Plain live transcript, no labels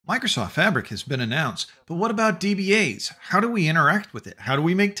Microsoft Fabric has been announced, but what about DBAs? How do we interact with it? How do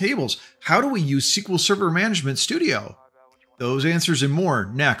we make tables? How do we use SQL Server Management Studio? Those answers and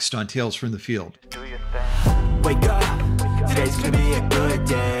more next on Tales from the Field. Wake up, today's gonna be a good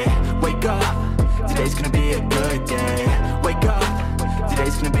day. Wake up, today's gonna be a good day. Wake up,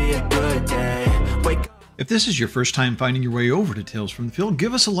 today's gonna be a good day. Wake up. If this is your first time finding your way over to Tales from the Field,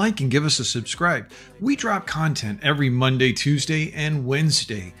 give us a like and give us a subscribe. We drop content every Monday, Tuesday, and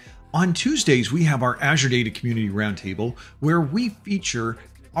Wednesday. On Tuesdays, we have our Azure Data Community Roundtable, where we feature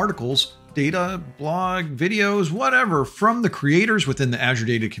articles, data, blog, videos, whatever, from the creators within the Azure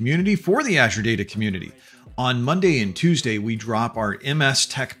Data community for the Azure Data community. On Monday and Tuesday, we drop our MS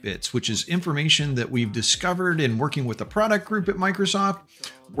Tech Bits, which is information that we've discovered in working with the product group at Microsoft,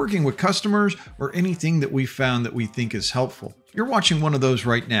 working with customers, or anything that we found that we think is helpful. You're watching one of those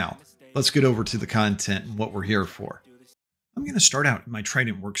right now. Let's get over to the content and what we're here for. I'm going to start out in my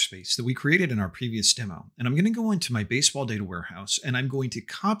Trident workspace that we created in our previous demo, and I'm going to go into my baseball data warehouse, and I'm going to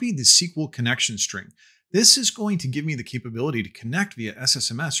copy the SQL connection string. This is going to give me the capability to connect via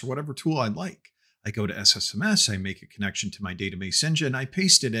SSMS or whatever tool I'd like. I go to SSMS, I make a connection to my database engine, I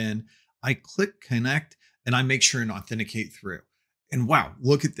paste it in, I click connect, and I make sure and authenticate through. And wow,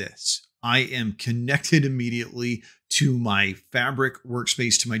 look at this. I am connected immediately to my Fabric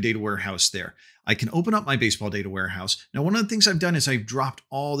workspace, to my data warehouse there. I can open up my baseball data warehouse. Now, one of the things I've done is I've dropped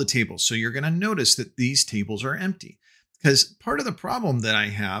all the tables. So you're going to notice that these tables are empty because part of the problem that I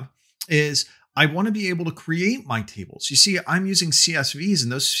have is I want to be able to create my tables. You see, I'm using CSVs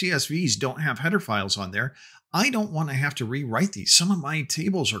and those CSVs don't have header files on there. I don't want to have to rewrite these. Some of my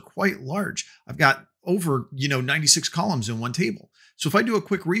tables are quite large. I've got over, 96 columns in one table. So if I do a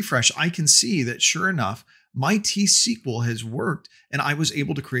quick refresh, I can see that sure enough, my T-SQL has worked and I was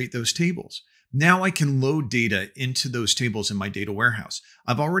able to create those tables. Now I can load data into those tables in my data warehouse.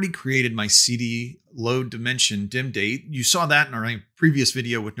 I've already created my CD load dimension dim date. You saw that in our previous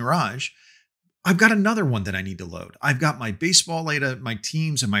video with Neeraj. I've got another one that I need to load. I've got my baseball data, my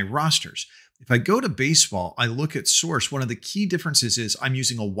teams, and my rosters. If I go to baseball, I look at source. One of the key differences is I'm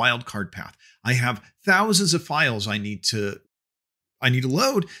using a wildcard path. I have thousands of files I need to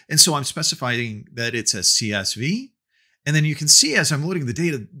load. And so I'm specifying that it's a CSV. And then you can see as I'm loading the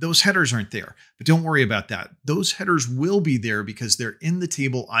data, those headers aren't there. But don't worry about that. Those headers will be there because they're in the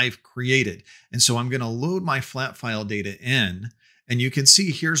table I've created. And so I'm going to load my flat file data in. And you can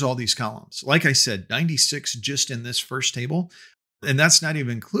see here's all these columns. Like I said, 96 just in this first table. And that's not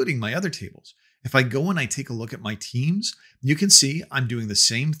even including my other tables. If I go and I take a look at my teams, you can see I'm doing the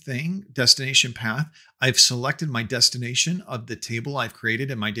same thing, destination path. I've selected my destination of the table I've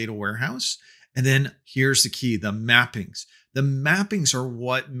created in my data warehouse. And then here's the key, the mappings. The mappings are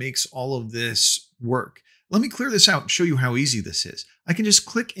what makes all of this work. Let me clear this out and show you how easy this is. I can just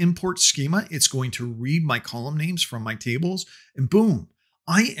click import schema. It's going to read my column names from my tables and boom,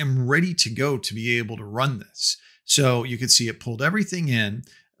 I am ready to go to be able to run this. So you can see it pulled everything in.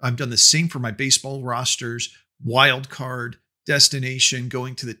 I've done the same for my baseball rosters, wildcard, destination,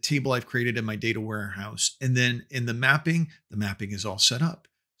 going to the table I've created in my data warehouse. And then in the mapping is all set up.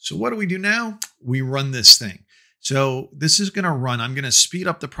 So what do we do now? We run this thing. So this is going to run. I'm going to speed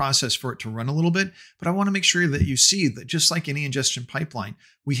up the process for it to run a little bit, but I want to make sure that you see that just like any ingestion pipeline,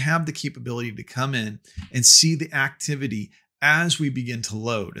 we have the capability to come in and see the activity as we begin to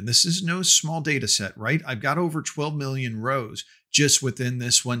load. And this is no small data set, right? I've got over 12 million rows just within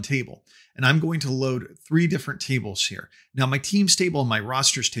this one table. And I'm going to load 3 different tables here. Now my teams table and my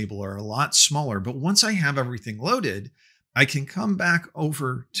rosters table are a lot smaller, but once I have everything loaded, I can come back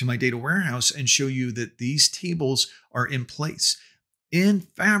over to my data warehouse and show you that these tables are in place. In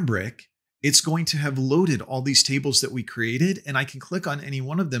Fabric, it's going to have loaded all these tables that we created, and I can click on any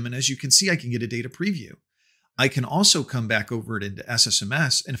one of them. And as you can see, I can get a data preview. I can also come back over it into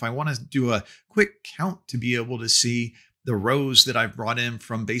SSMS. And if I want to do a quick count to be able to see the rows that I've brought in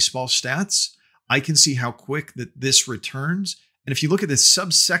from baseball stats, I can see how quick that this returns. And if you look at this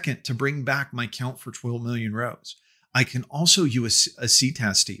sub-second to bring back my count for 12 million rows. I can also use a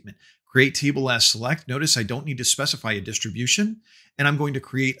CTAS statement, create table as select. Notice I don't need to specify a distribution, and I'm going to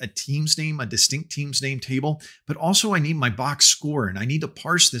create a team's name, a distinct team's name table, but also I need my box score and I need to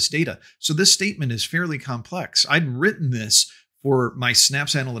parse this data. So this statement is fairly complex. I'd written this for my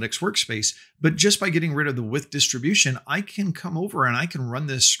Snaps Analytics workspace, but just by getting rid of the with distribution, I can come over and I can run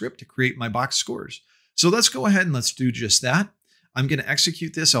this script to create my box scores. So let's go ahead and let's do just that. I'm going to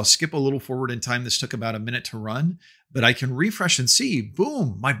execute this. I'll skip a little forward in time. This took about a minute to run, but I can refresh and see,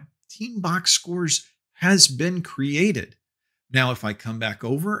 boom, my team box scores has been created. Now, if I come back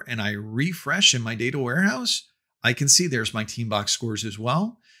over and I refresh in my data warehouse, I can see there's my team box scores as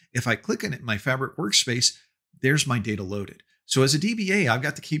well. If I click on it in my Fabric workspace, there's my data loaded. So as a DBA, I've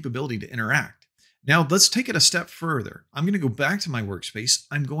got the capability to interact. Now let's take it a step further. I'm going to go back to my workspace.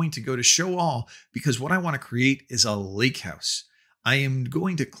 I'm going to go to Show All because what I want to create is a Lakehouse. I am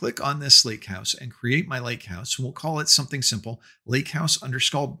going to click on this Lakehouse and create my Lakehouse. We'll call it something simple,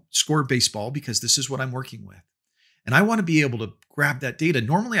 Lakehouse_score baseball, because this is what I'm working with. And I want to be able to grab that data.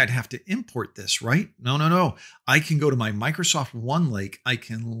 Normally I'd have to import this, right? No. I can go to my Microsoft OneLake. I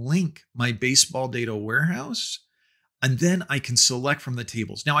can link my baseball data warehouse, and then I can select from the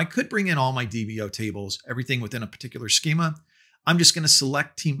tables. Now I could bring in all my DBO tables, everything within a particular schema. I'm just going to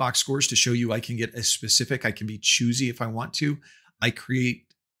select team box scores to show you I can get as specific. I can be choosy if I want to. I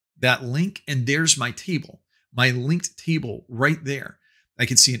create that link and there's my table, my linked table right there. I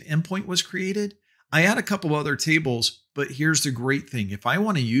can see an endpoint was created. I add a couple other tables, but here's the great thing. If I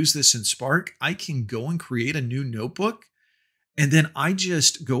want to use this in Spark, I can go and create a new notebook. And then I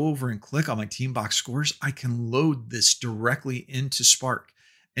just go over and click on my team box scores. I can load this directly into Spark.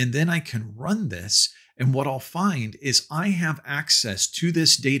 And then I can run this. And what I'll find is I have access to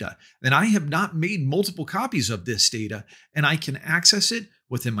this data. And I have not made multiple copies of this data. And I can access it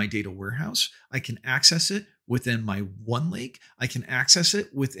within my data warehouse. I can access it within my OneLake. I can access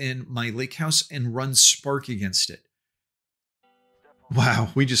it within my Lakehouse and run Spark against it. Wow,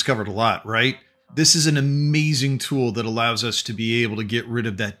 we just covered a lot, right? This is an amazing tool that allows us to be able to get rid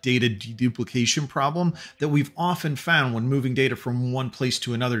of that data deduplication problem that we've often found when moving data from one place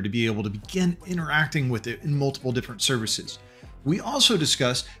to another, to be able to begin interacting with it in multiple different services. We also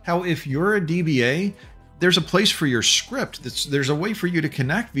discussed how if you're a DBA, there's a place for your script. There's a way for you to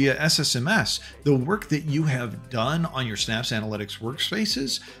connect via SSMS. The work that you have done on your Synapse Analytics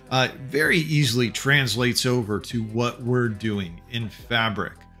workspaces very easily translates over to what we're doing in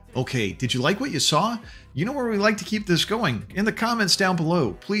Fabric. Okay, did you like what you saw? You know where we like to keep this going. In the comments down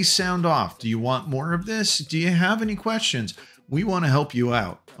below, please sound off. Do you want more of this? Do you have any questions? We want to help you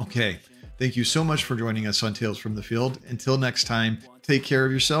out. Okay, thank you so much for joining us on Tales from the Field. Until next time, take care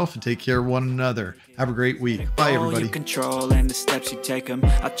of yourself and take care of one another. Have a great week. Bye, everybody. You control and the steps you take them.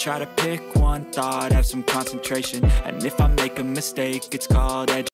 I try to pick one thought, have some concentration. And if I make a mistake, it's called education.